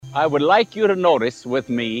I would like you to notice with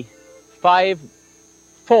me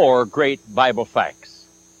four great Bible facts.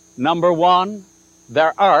 Number one,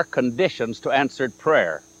 there are conditions to answered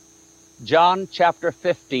prayer. John chapter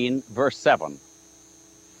 15, verse 7.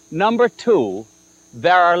 Number two,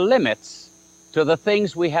 there are limits to the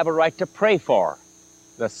things we have a right to pray for.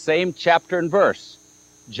 The same chapter and verse,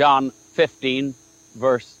 John 15,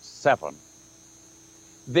 verse 7.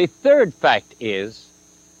 The third fact is,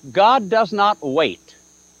 God does not wait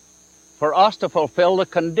for us to fulfill the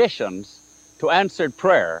conditions to answered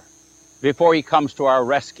prayer before He comes to our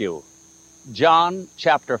rescue. John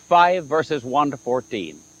chapter 5, verses 1 to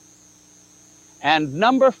 14. And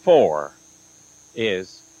number four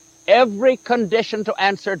is, every condition to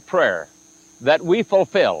answered prayer that we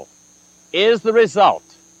fulfill is the result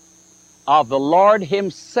of the Lord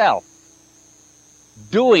Himself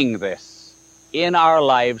doing this in our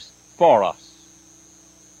lives for us.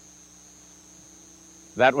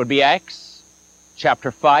 That would be Acts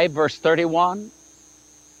chapter 5, verse 31,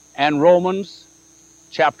 and Romans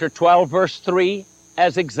chapter 12, verse 3,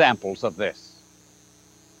 as examples of this.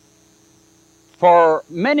 For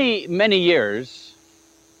many, many years,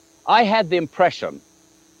 I had the impression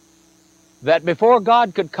that before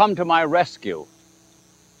God could come to my rescue,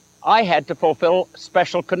 I had to fulfill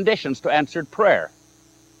special conditions to answered prayer.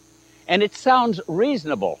 And it sounds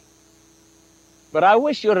reasonable, but I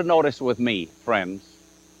wish you to notice with me, friends,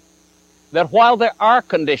 that while there are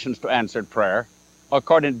conditions to answered prayer,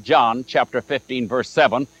 according to John chapter 15, verse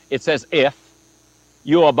 7, it says, if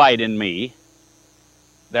you abide in me,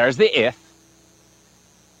 there's the if.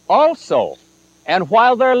 Also, and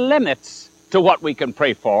while there are limits to what we can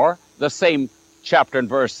pray for, the same chapter and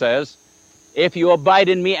verse says, if you abide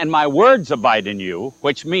in me and my words abide in you,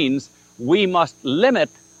 which means we must limit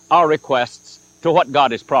our requests to what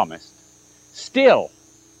God has promised. Still,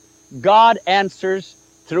 God answers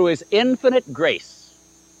through His infinite grace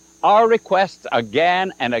our requests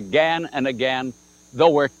again and again and again,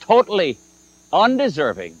 though we're totally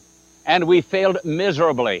undeserving and we failed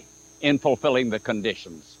miserably in fulfilling the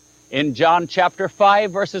conditions. In John chapter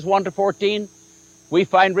 5, verses 1 to 14, we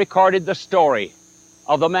find recorded the story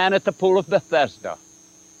of the man at the pool of Bethesda.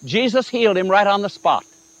 Jesus healed him right on the spot.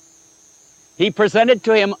 He presented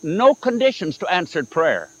to him no conditions to answered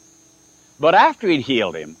prayer. But after he'd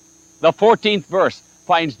healed him, the 14th verse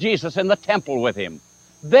finds Jesus in the temple with him,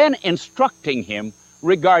 then instructing him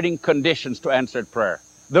regarding conditions to answered prayer.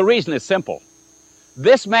 The reason is simple.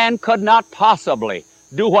 This man could not possibly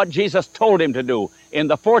do what Jesus told him to do in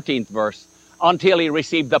the 14th verse until he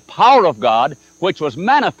received the power of God, which was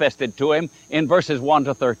manifested to him in verses 1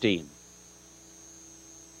 to 13.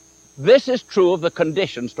 This is true of the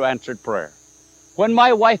conditions to answered prayer. When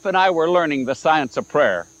my wife and I were learning the science of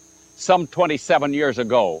prayer some 27 years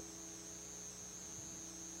ago,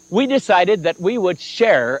 we decided that we would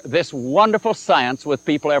share this wonderful science with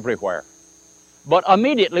people everywhere. But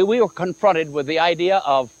immediately we were confronted with the idea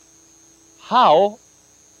of how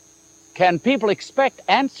can people expect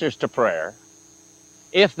answers to prayer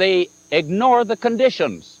if they ignore the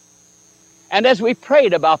conditions? And as we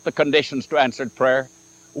prayed about the conditions to answered prayer,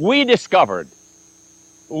 we discovered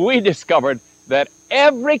that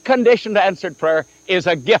every condition to answered prayer is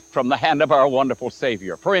a gift from the hand of our wonderful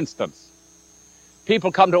Savior. For instance,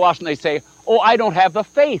 people come to us and they say, oh, I don't have the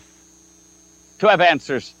faith to have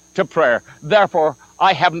answers to prayer. Therefore,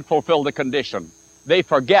 I haven't fulfilled the condition. They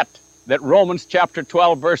forget that Romans chapter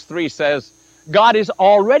 12, verse 3 says, God has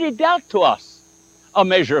already dealt to us a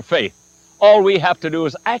measure of faith. All we have to do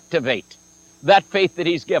is activate that faith that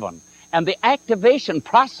He's given. And the activation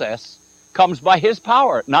process comes by His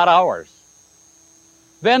power, not ours.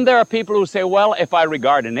 Then there are people who say, well, if I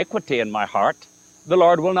regard iniquity in my heart, the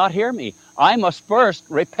Lord will not hear me. I must first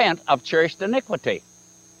repent of cherished iniquity.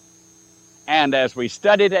 And as we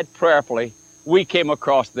studied it prayerfully, we came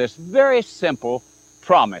across this very simple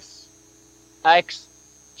promise. Acts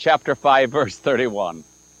chapter 5, verse 31.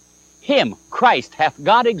 Him, Christ, hath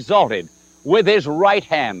God exalted with His right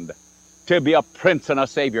hand to be a prince and a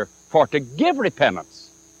savior, for to give repentance.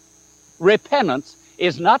 Repentance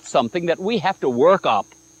is not something that we have to work up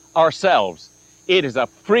ourselves. It is a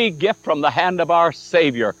free gift from the hand of our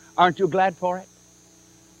Savior. Aren't you glad for it?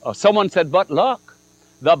 Someone said, but look,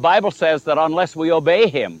 the Bible says that unless we obey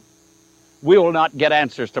Him, we will not get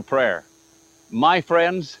answers to prayer. My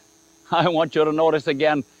friends, I want you to notice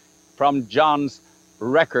again from John's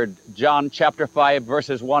record, John chapter 5,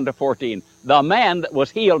 verses 1 to 14. The man that was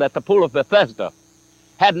healed at the pool of Bethesda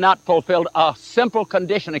had not fulfilled a simple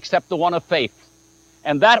condition except the one of faith,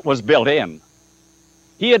 and that was built in.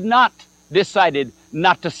 He had not decided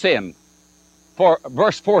not to sin. For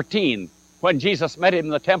verse 14 when Jesus met him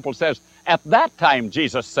in the temple, says, at that time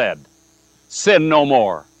Jesus said, sin no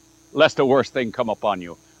more, lest a worse thing come upon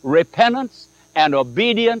you. Repentance and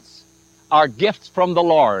obedience are gifts from the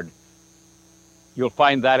Lord. You'll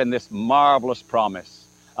find that in this marvelous promise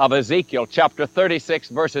of Ezekiel chapter 36,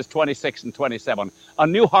 verses 26 and 27. A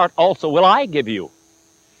new heart also will I give you,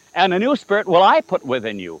 and a new spirit will I put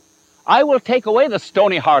within you. I will take away the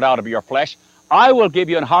stony heart out of your flesh. I will give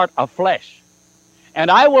you an heart of flesh. And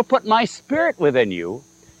I will put my spirit within you,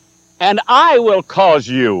 and I will cause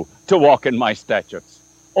you to walk in my statutes.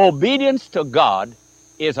 Obedience to God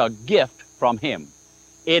is a gift from Him.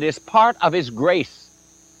 It is part of His grace.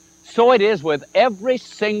 So it is with every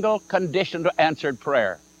single condition to answered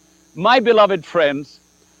prayer. My beloved friends,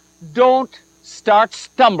 don't start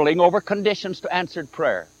stumbling over conditions to answered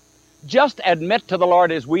prayer. Just admit to the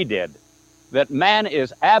Lord, as we did, that man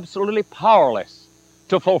is absolutely powerless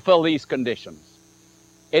to fulfill these conditions.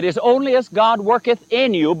 It is only as God worketh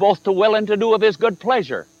in you both to will and to do of His good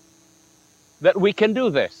pleasure that we can do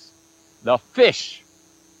this. The fish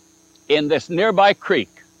in this nearby creek,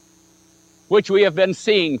 which we have been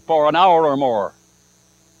seeing for an hour or more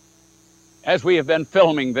as we have been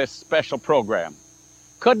filming this special program,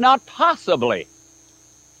 could not possibly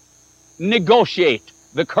negotiate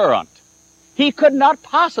the current. He could not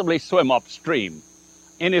possibly swim upstream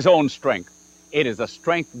in his own strength. It is a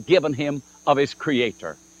strength given him of his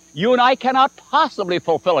Creator. You and I cannot possibly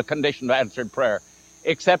fulfill a condition to answered prayer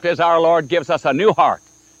except as our Lord gives us a new heart,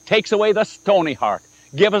 takes away the stony heart,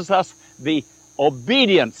 gives us the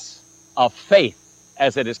obedience of faith,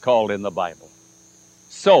 as it is called in the Bible.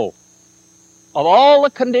 So, of all the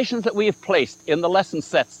conditions that we have placed in the lesson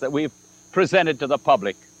sets that we've presented to the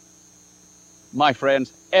public, my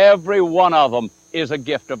friends, every one of them is a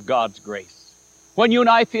gift of God's grace. When you and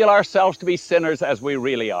I feel ourselves to be sinners as we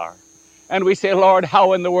really are, and we say, Lord,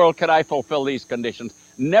 how in the world can I fulfill these conditions?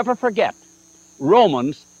 Never forget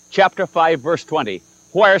Romans chapter 5, verse 20.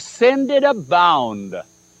 Where sin did abound,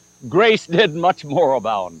 grace did much more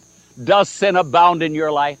abound. Does sin abound in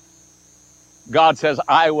your life? God says,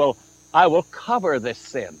 I will cover this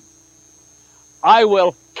sin. I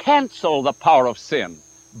will cancel the power of sin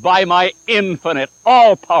by my infinite,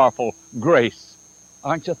 all-powerful grace.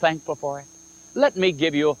 Aren't you thankful for it? Let me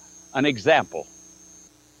give you an example.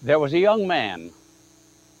 There was a young man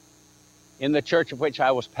in the church of which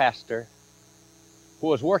I was pastor who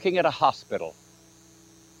was working at a hospital.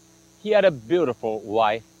 He had a beautiful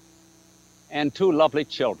wife and 2 lovely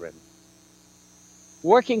children.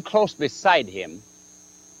 Working close beside him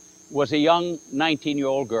was a young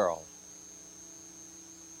 19-year-old girl.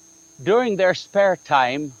 During their spare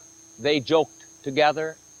time, they joked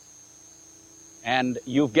together, and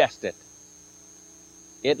you've guessed it,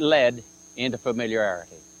 it led into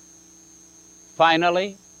familiarity.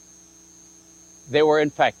 Finally, they were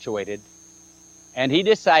infatuated, and he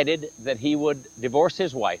decided that he would divorce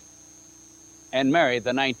his wife and marry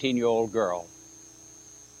the 19-year-old girl.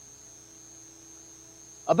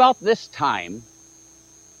 About this time,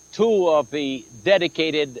 2 of the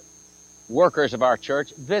dedicated workers of our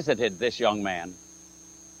church visited this young man.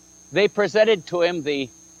 They presented to him the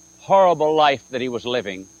horrible life that he was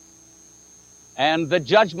living and the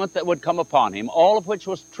judgment that would come upon him, all of which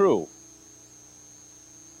was true.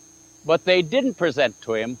 But they didn't present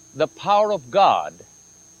to him the power of God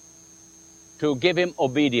to give him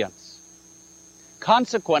obedience.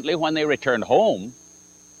 Consequently, when they returned home,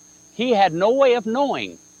 he had no way of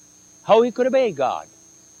knowing how he could obey God.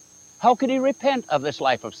 How could he repent of this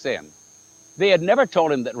life of sin? They had never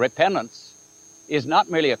told him that repentance is not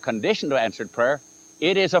merely a condition to answered prayer,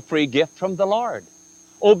 it is a free gift from the Lord.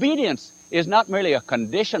 Obedience is not merely a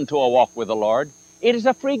condition to a walk with the Lord, it is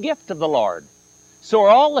a free gift of the Lord. So are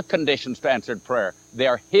all the conditions to answered prayer. They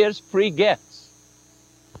are His free gifts.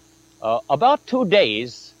 About 2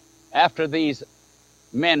 days after these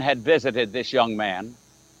men had visited this young man,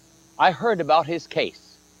 I heard about his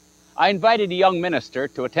case. I invited a young minister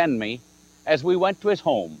to attend me as we went to his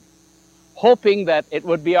home, hoping that it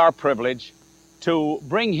would be our privilege to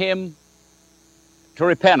bring him to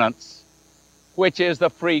repentance, which is the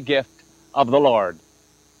free gift of the Lord.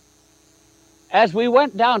 As we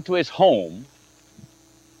went down to his home,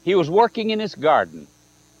 he was working in his garden.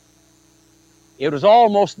 It was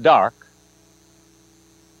almost dark,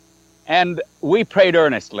 and we prayed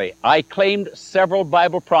earnestly. I claimed several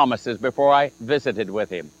Bible promises before I visited with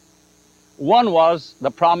him. One was the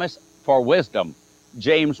promise for wisdom,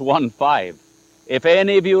 James 1:5. If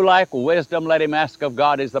any of you lack wisdom, let him ask of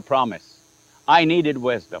God, is the promise. I needed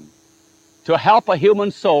wisdom. To help a human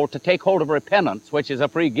soul to take hold of repentance, which is a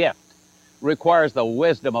free gift, requires the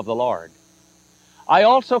wisdom of the Lord. I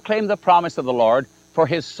also claim the promise of the Lord for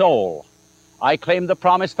his soul. I claim the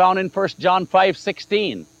promise found in 1 John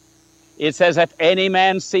 5:16. It says, if any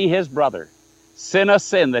man see his brother sin a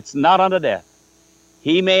sin that's not unto death,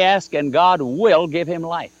 he may ask, and God will give him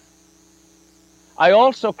life. I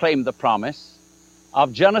also claim the promise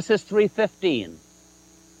of Genesis 3:15,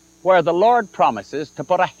 where the Lord promises to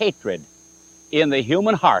put a hatred in the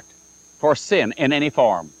human heart for sin in any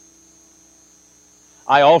form.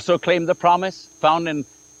 I also claim the promise found in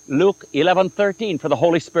Luke 11:13 for the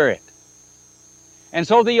Holy Spirit. And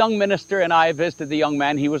so the young minister and I visited the young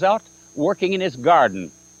man. He was out working in his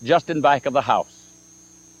garden just in back of the house.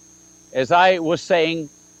 As I was saying,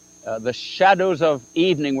 the shadows of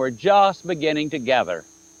evening were just beginning to gather.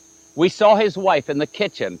 We saw his wife in the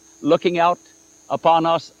kitchen looking out upon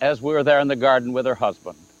us as we were there in the garden with her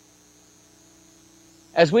husband.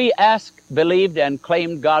 As we asked, believed, and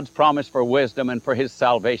claimed God's promise for wisdom and for his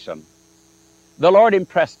salvation, the Lord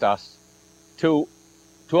impressed us to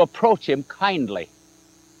approach him kindly.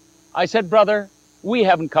 I said, brother, we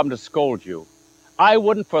haven't come to scold you. I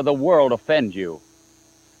wouldn't for the world offend you.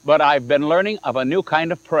 But I've been learning of a new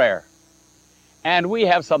kind of prayer. And we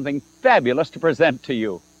have something fabulous to present to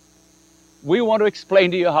you. We want to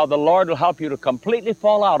explain to you how the Lord will help you to completely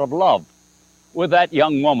fall out of love with that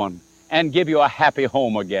young woman and give you a happy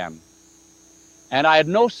home again. And I had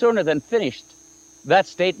no sooner than finished that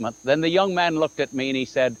statement than the young man looked at me and he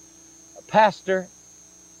said, Pastor,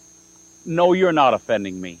 no, you're not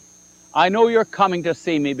offending me. I know you're coming to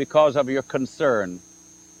see me because of your concern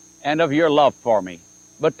and of your love for me.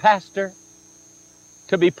 But Pastor,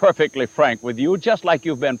 to be perfectly frank with you, just like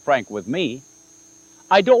you've been frank with me,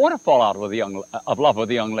 I don't want to fall out of love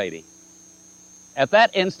with a young lady. At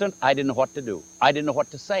that instant, I didn't know what to do. I didn't know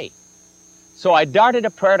what to say. So I darted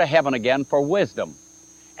a prayer to heaven again for wisdom.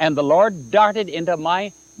 And the Lord darted into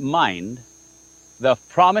my mind the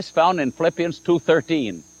promise found in Philippians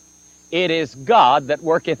 2:13. It is God that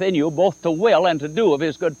worketh in you both to will and to do of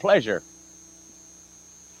his good pleasure.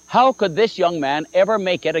 How could this young man ever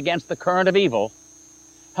make it against the current of evil?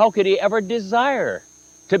 How could he ever desire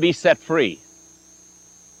to be set free?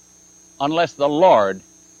 Unless the Lord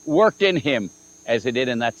worked in him as he did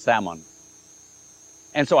in that salmon.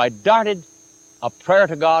 And so I darted a prayer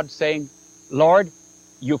to God saying, Lord,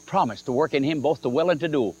 you've promised to work in him both to will and to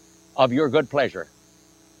do of your good pleasure.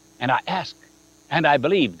 And I asked, and I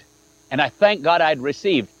believed, and I thank God I'd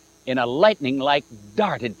received in a lightning-like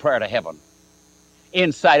darted prayer to heaven.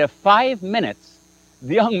 Inside of 5 minutes,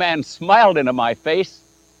 the young man smiled into my face.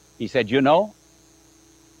 He said, you know,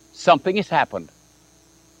 something has happened.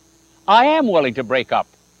 I am willing to break up.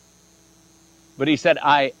 But he said,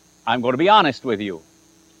 I'm going to be honest with you.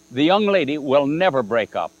 The young lady will never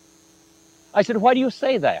break up. I said, why do you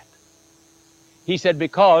say that? He said,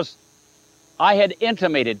 because I had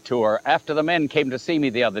intimated to her after the men came to see me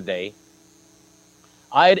the other day.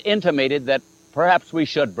 I had intimated that perhaps we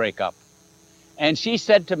should break up. And she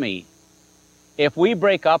said to me, if we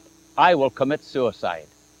break up, I will commit suicide.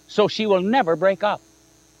 So she will never break up.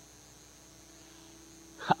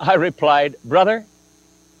 I replied, brother,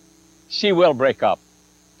 she will break up.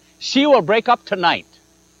 She will break up tonight.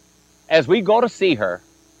 As we go to see her,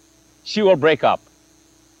 she will break up.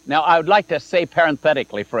 Now, I would like to say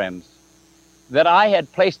parenthetically, friends, that I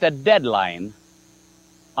had placed a deadline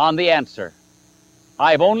on the answer.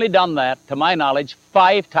 I've only done that, to my knowledge,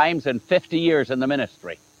 5 times in 50 years in the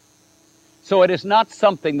ministry. So it is not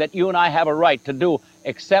something that you and I have a right to do,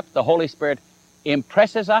 except the Holy Spirit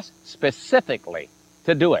impresses us specifically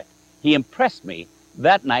to do it. He impressed me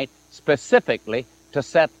that night specifically to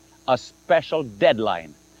set a special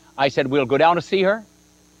deadline. I said, we'll go down to see her.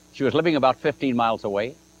 She was living about 15 miles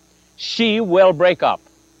away. She will break up.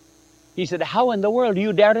 He said, how in the world do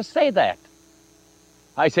you dare to say that?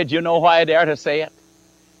 I said, you know why I dare to say it?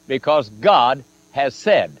 Because God has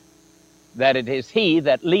said that it is He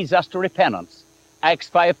that leads us to repentance. Acts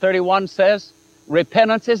 5:31 says,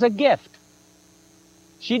 repentance is a gift.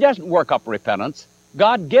 She doesn't work up repentance.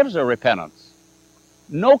 God gives her repentance.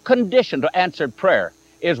 No condition to answered prayer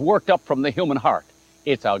is worked up from the human heart.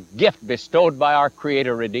 It's a gift bestowed by our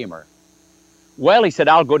Creator Redeemer. Well, he said,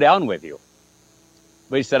 I'll go down with you.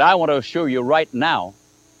 But he said, I want to assure you right now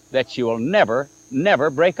that she will never, never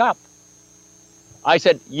break up. I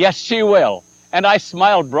said, yes, she will. And I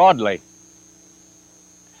smiled broadly.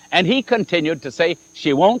 And he continued to say,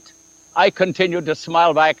 she won't. I continued to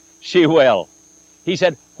smile back, she will. He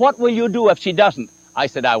said, what will you do if she doesn't? I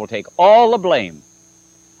said, I will take all the blame.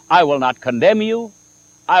 I will not condemn you.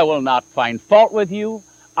 I will not find fault with you.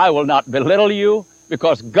 I will not belittle you,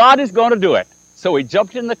 because God is going to do it. So we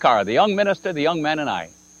jumped in the car, the young minister, the young man, and I.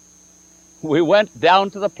 we went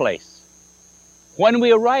down to the place. When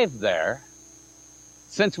we arrived there,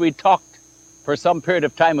 since we talked for some period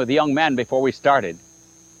of time with the young man before we started,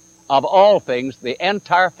 of all things, the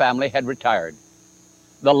entire family had retired.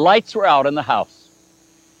 The lights were out in the house.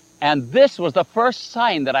 And this was the first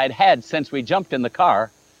sign that I'd had since we jumped in the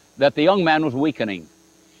car that the young man was weakening.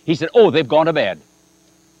 He said, "Oh, they've gone to bed."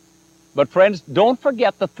 But friends, don't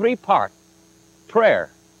forget the three-part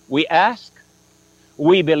prayer. We ask,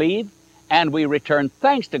 we believe, and we return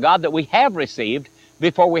thanks to God that we have received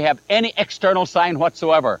before we have any external sign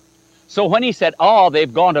whatsoever. So when he said, "Oh,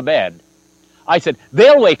 they've gone to bed," I said,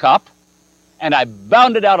 "They'll wake up." And I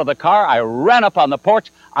bounded out of the car. I ran up on the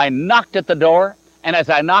porch. I knocked at the door. And as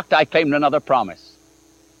I knocked, I claimed another promise.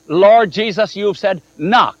 "Lord Jesus, you've said,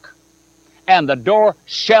 knock, and the door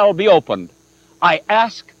shall be opened." I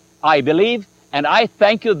ask, I believe, and I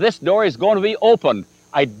thank you this door is going to be opened.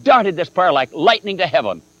 I darted this prayer like lightning to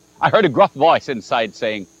heaven. I heard a gruff voice inside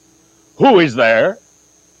saying, "Who is there?"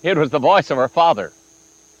 It was the voice of her father.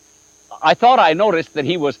 I thought I noticed that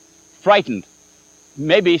he was frightened.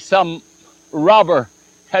 Maybe some robber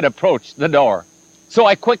had approached the door. So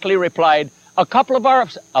I quickly replied, "A couple of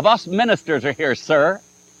us ministers are here, sir,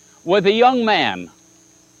 with a young man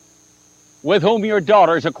with whom your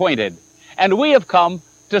daughter is acquainted, and we have come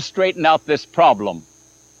to straighten out this problem."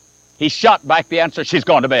 He shot back the answer, "She's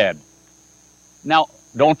gone to bed." Now,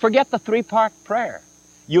 don't forget the three-part prayer.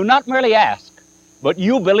 You not merely ask, but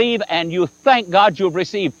you believe and you thank God you've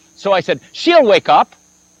received. So I said, "She'll wake up."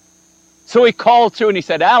 So he called through and he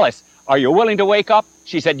said, "Alice, are you willing to wake up?"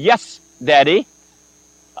 She said, "Yes, Daddy."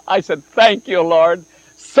 I said, "Thank you, Lord.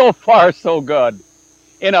 So far, so good."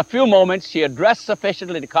 In a few moments, she had dressed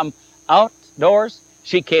sufficiently to come outdoors.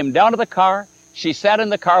 She came down to the car. She sat in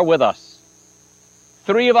the car with us.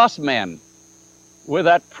 Three of us men with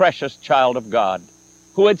that precious child of God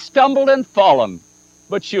who had stumbled and fallen,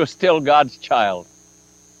 but she was still God's child.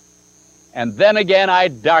 And then again, I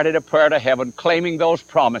darted a prayer to heaven, claiming those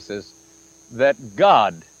promises that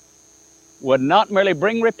God would not merely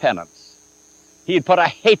bring repentance, He'd put a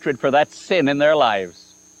hatred for that sin in their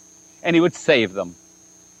lives, and He would save them.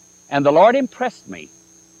 And the Lord impressed me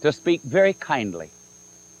to speak very kindly,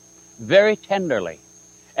 very tenderly,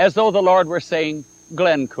 as though the Lord were saying,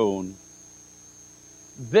 "Glenn Coon,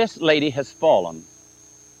 this lady has fallen,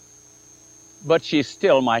 but she's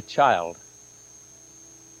still my child.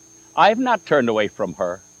 I've not turned away from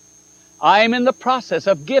her. I'm in the process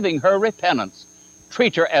of giving her repentance.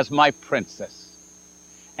 Treat her as my princess."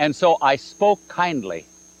 And so I spoke kindly.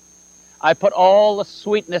 I put all the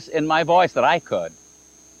sweetness in my voice that I could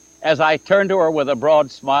as I turned to her with a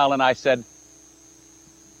broad smile and I said,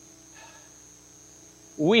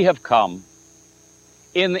 "We have come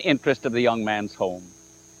in the interest of the young man's home.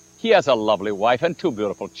 He has a lovely wife and two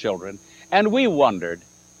beautiful children, and we wondered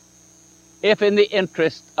if in the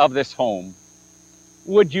interest of this home,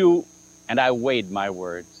 would you," and I weighed my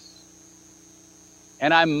words,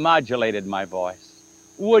 and I modulated my voice,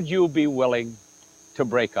 "would you be willing to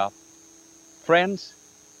break up?" Friends,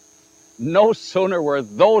 no sooner were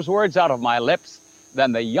those words out of my lips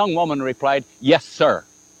than the young woman replied, "Yes, sir."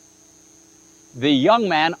 The young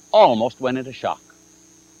man almost went into shock.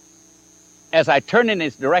 As I turned in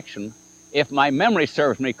his direction, if my memory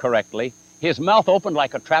serves me correctly, his mouth opened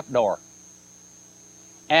like a trap door.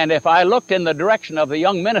 And if I looked in the direction of the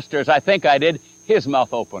young ministers, I think I did, his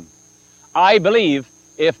mouth opened. I believe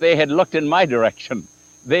if they had looked in my direction,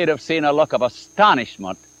 they'd have seen a look of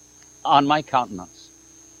astonishment on my countenance.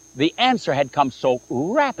 The answer had come so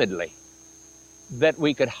rapidly that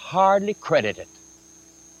we could hardly credit it.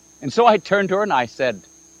 And so I turned to her and I said,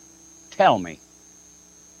 "Tell me,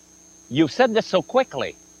 you've said this so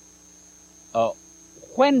quickly.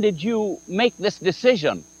 When did you make this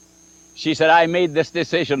decision?" She said, "I made this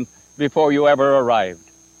decision before you ever arrived."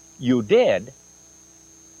 "You did?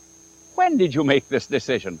 When did you make this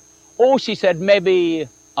decision?" "Oh," she said, "maybe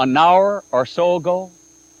an hour or so ago."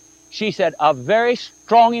 She said, "A very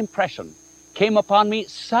strong impression came upon me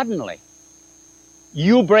suddenly.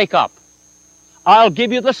 You break up. I'll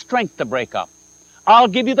give you the strength to break up. I'll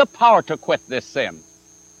give you the power to quit this sin."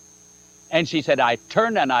 And she said, I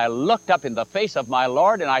turned and I looked up in the face of my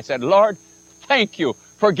Lord and I said, "Lord, thank you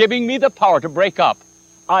for giving me the power to break up.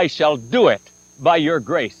 I shall do it by your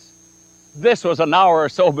grace." This was an hour or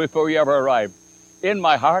so before you ever arrived. In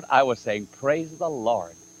my heart, I was saying, praise the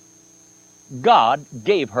Lord. God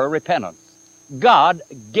gave her repentance. God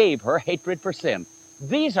gave her hatred for sin.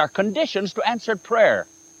 These are conditions to answered prayer,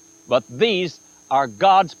 but these are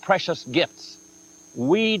God's precious gifts.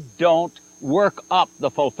 We don't work up the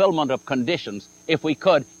fulfillment of conditions. If we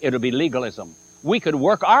could, it would be legalism. we could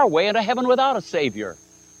work our way into heaven without a Savior.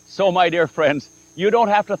 So, my dear friends, you don't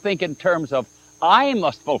have to think in terms of, I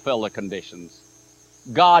must fulfill the conditions.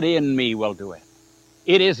 God in me will do it.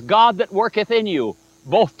 It is God that worketh in you,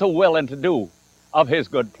 both to will and to do of His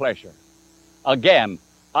good pleasure. Again,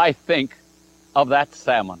 I think of that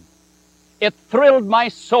salmon. It thrilled my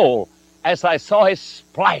soul as I saw his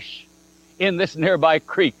splash in this nearby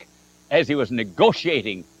creek as he was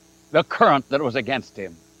negotiating the current that was against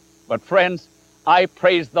him. But friends, I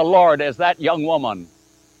praise the Lord as that young woman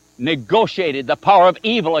negotiated the power of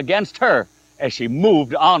evil against her as she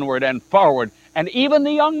moved onward and forward. And even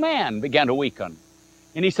the young man began to weaken.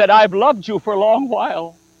 And he said, I've loved you for a long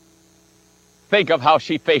while. Think of how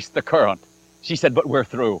she faced the current. She said, but we're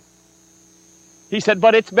through. He said,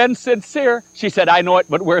 but it's been sincere. She said, I know it,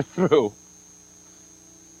 but we're through.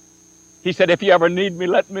 He said, if you ever need me,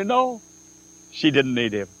 let me know. She didn't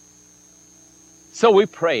need him. So we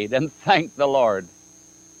prayed and thanked the Lord.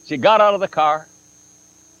 She got out of the car,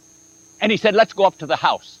 and he said, let's go up to the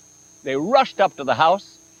house. They rushed up to the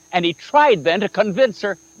house, and he tried then to convince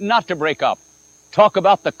her not to break up. Talk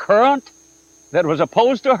about the current that was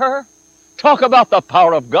opposed to her. Talk about the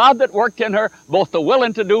power of God that worked in her, both to will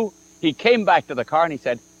and to do. He came back to the car and he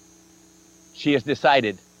said, she has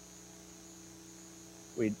decided.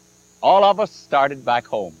 All of us started back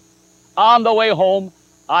home. On the way home,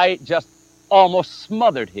 I just almost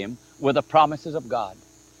smothered him with the promises of God.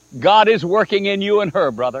 God is working in you and her,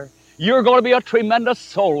 brother. You're going to be a tremendous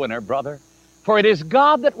soul winner, brother. For it is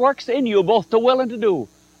God that works in you both to will and to do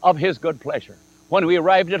of His good pleasure. When we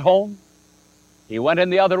arrived at home, he went in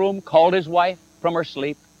the other room, called his wife from her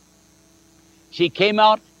sleep. She came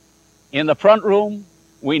out in the front room.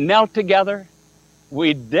 We knelt together.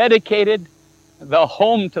 We dedicated the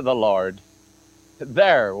home to the Lord.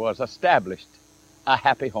 There was established a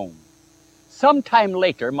happy home. Sometime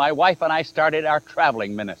later, my wife and I started our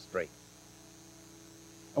traveling ministry.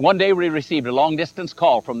 And one day we received a long-distance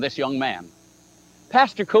call from this young man.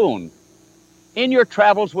 Pastor Coon, in your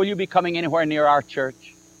travels, will you be coming anywhere near our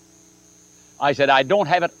church? I said, I don't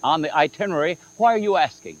have it on the itinerary. Why are you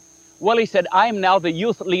asking? Well, he said, I'm now the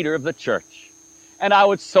youth leader of the church, and I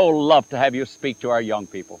would so love to have you speak to our young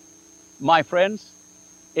people. My friends,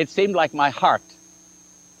 it seemed like my heart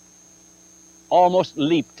almost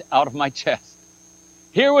leaped out of my chest.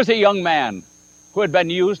 Here was a young man who had been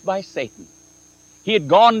used by Satan. He had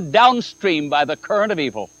gone downstream by the current of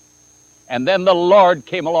evil. And then the Lord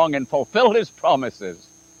came along and fulfilled His promises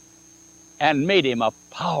and made him a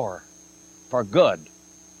power for good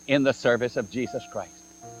in the service of Jesus Christ.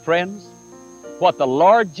 Friends, what the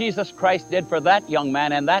Lord Jesus Christ did for that young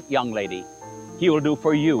man and that young lady, He will do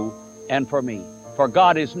for you and for me. For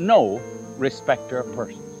God is no respecter of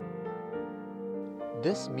persons.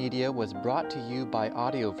 This media was brought to you by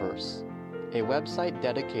Audioverse, a website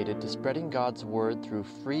dedicated to spreading God's Word through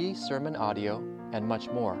free sermon audio and much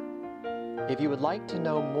more. If you would like to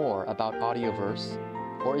know more about Audioverse,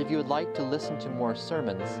 or if you would like to listen to more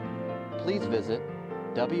sermons, please visit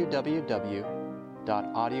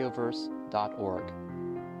www.audioverse.org.